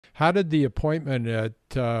How did the appointment at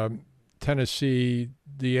Tennessee,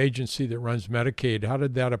 the agency that runs Medicaid, how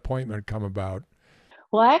did that appointment come about?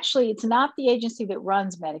 Well, actually, it's not the agency that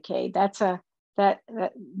runs Medicaid.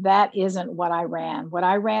 That isn't what I ran. What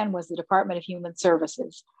I ran was the Department of Human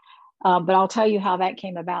Services. But I'll tell you how that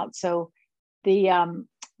came about. So the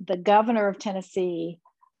governor of Tennessee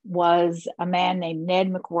was a man named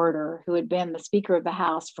Ned McWhorter, who had been the Speaker of the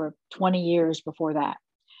House for 20 years before that.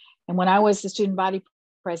 And when I was the student body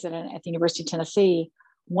president at the University of Tennessee,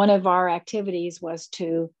 one of our activities was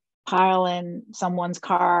to pile in someone's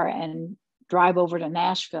car and drive over to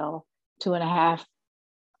Nashville, 2.5,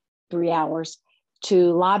 3 hours,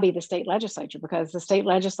 to lobby the state legislature, because the state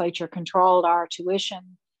legislature controlled our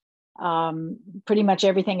tuition, pretty much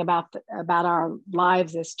everything about our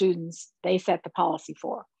lives as students. They set the policy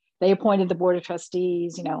for. They appointed the board of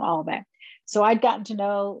trustees, all of that. So I'd gotten to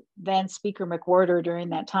know then Speaker McWhorter during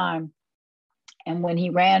that time. And when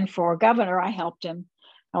he ran for governor, I helped him.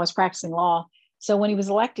 I was practicing law. So when he was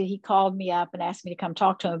elected, he called me up and asked me to come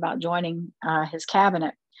talk to him about joining his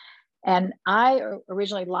cabinet. And I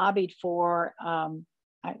originally lobbied for,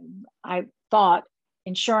 I thought,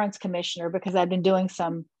 insurance commissioner, because I'd been doing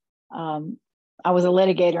some, I was a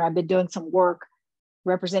litigator. I've been doing some work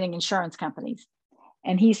representing insurance companies.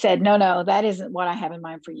 And he said, no, that isn't what I have in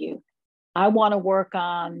mind for you. I want to work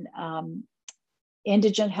on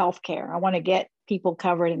indigent healthcare. I want to get people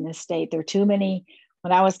covered in this state. There are too many.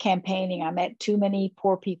 When I was campaigning, I met too many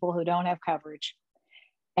poor people who don't have coverage.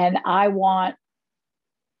 And I want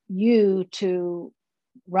you to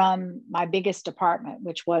run my biggest department,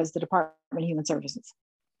 which was the Department of Human Services.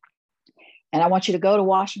 And I want you to go to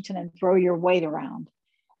Washington and throw your weight around.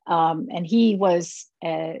 And he was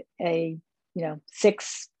a 6'4"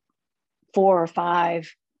 or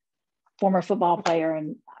 5" former football player,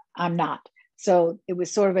 and I'm not. So it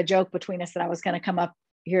was sort of a joke between us that I was going to come up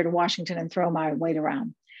here to Washington and throw my weight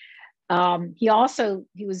around. He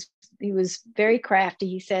was very crafty.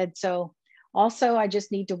 He said, so also, I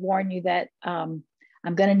just need to warn you that I'm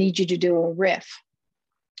going to need you to do a RIF,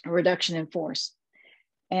 a reduction in force.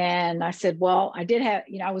 And I said, well, I did have,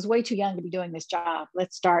 I was way too young to be doing this job.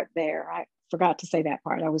 Let's start there. I forgot to say that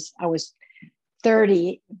part. I was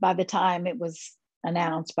 30 by the time it was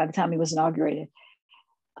announced, by the time he was inaugurated.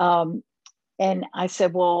 And I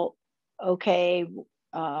said, well, okay,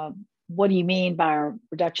 what do you mean by a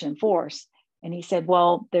reduction in force? And he said,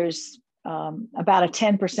 well, there's about a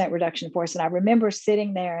 10% reduction in force. And I remember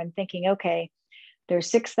sitting there and thinking, okay,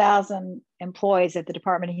 there's 6,000 employees at the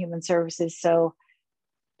Department of Human Services. So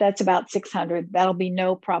that's about 600. That'll be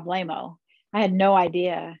no problemo. I had no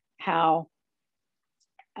idea how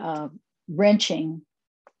wrenching,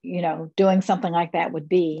 doing something like that would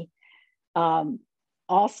be.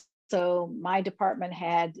 Also, my department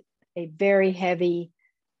had a very heavy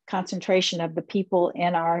concentration of the people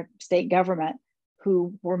in our state government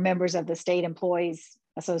who were members of the State Employees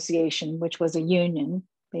Association, which was a union,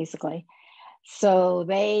 basically. So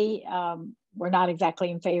they were not exactly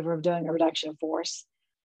in favor of doing a reduction of force.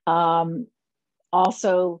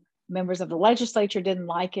 Also, members of the legislature didn't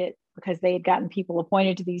like it because they had gotten people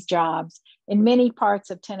appointed to these jobs. In many parts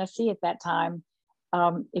of Tennessee at that time,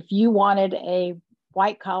 if you wanted a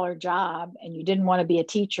white-collar job and you didn't want to be a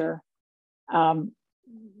teacher,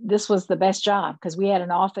 this was the best job, because we had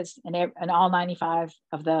an office in all 95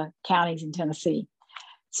 of the counties in Tennessee.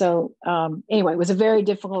 So anyway, it was a very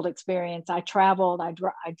difficult experience. I traveled, I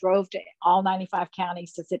drove to all 95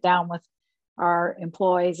 counties to sit down with our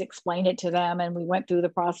employees, explain it to them, and we went through the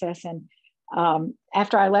process. And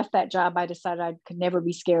after I left that job, I decided I could never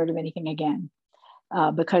be scared of anything again,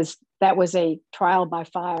 because that was a trial by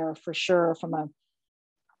fire for sure from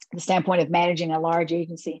the standpoint of managing a large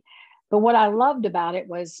agency. But what I loved about it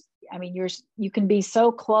was, you can be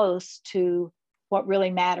so close to what really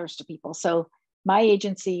matters to people. So my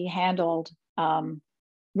agency handled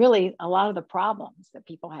really a lot of the problems that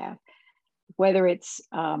people have, whether it's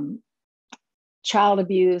child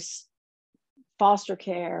abuse, foster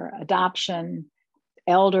care, adoption,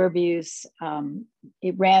 elder abuse.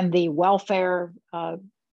 It ran the welfare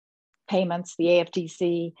payments, the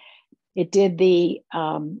AFTC. It did the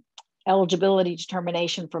eligibility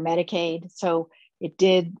determination for Medicaid. So it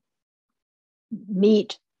did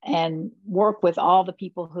meet and work with all the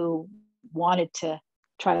people who wanted to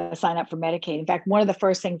try to sign up for Medicaid. In fact, one of the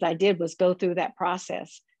first things I did was go through that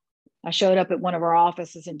process. I showed up at one of our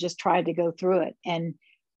offices and just tried to go through it. And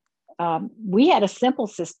we had a simple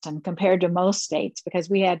system compared to most states, because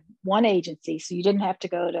we had one agency, so you didn't have to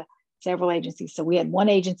go to several agencies. So we had one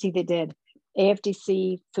agency that did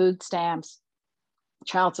AFTC, food stamps,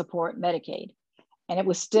 child support, Medicaid. And it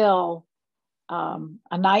was still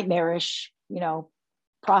a nightmarish,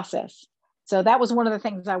 process. So that was one of the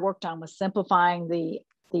things I worked on, was simplifying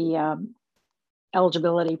the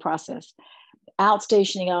eligibility process,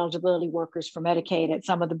 outstationing eligibility workers for Medicaid at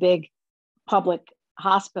some of the big public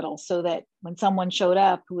hospitals, so that when someone showed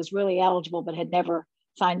up who was really eligible but had never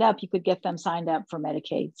signed up, you could get them signed up for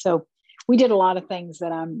Medicaid. So we did a lot of things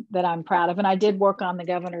that I'm proud of, and I did work on the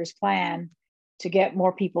governor's plan to get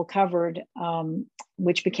more people covered,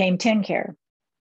 which became TennCare.